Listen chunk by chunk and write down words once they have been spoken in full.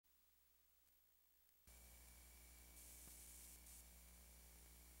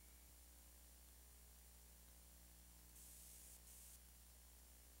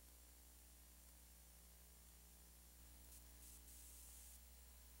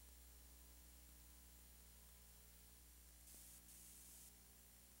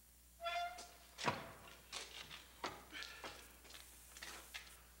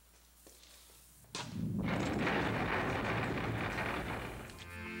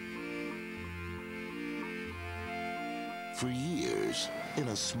For years, in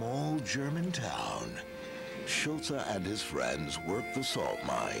a small German town, Schultze and his friends worked the salt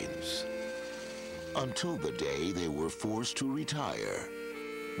mines until the day they were forced to retire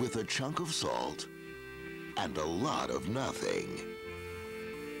with a chunk of salt and a lot of nothing.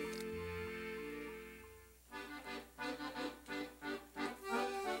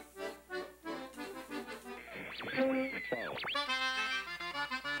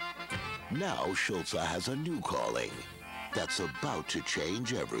 Now Schultze has a new calling that's about to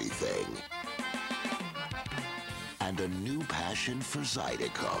change everything. And a new passion for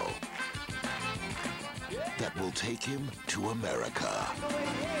Zydeco that will take him to America.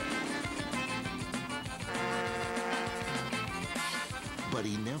 But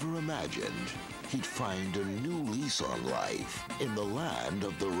he never imagined he'd find a new lease on life in the land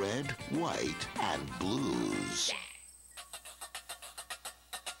of the red, white, and blues.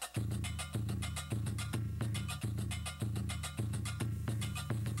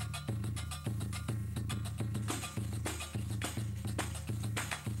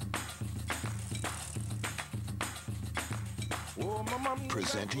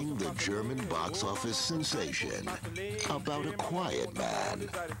 Presenting the German box office sensation about a quiet man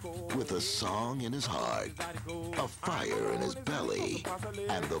with a song in his heart, a fire in his belly,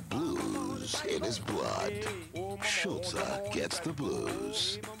 and the blues in his blood. Schultze gets the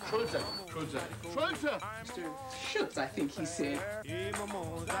blues. Schultze. Schultze. Schultze. Mr. Schultze, I think he said.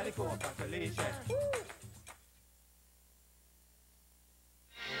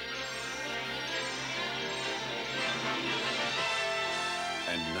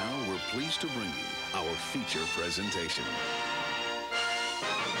 And now we're pleased to bring you our feature presentation.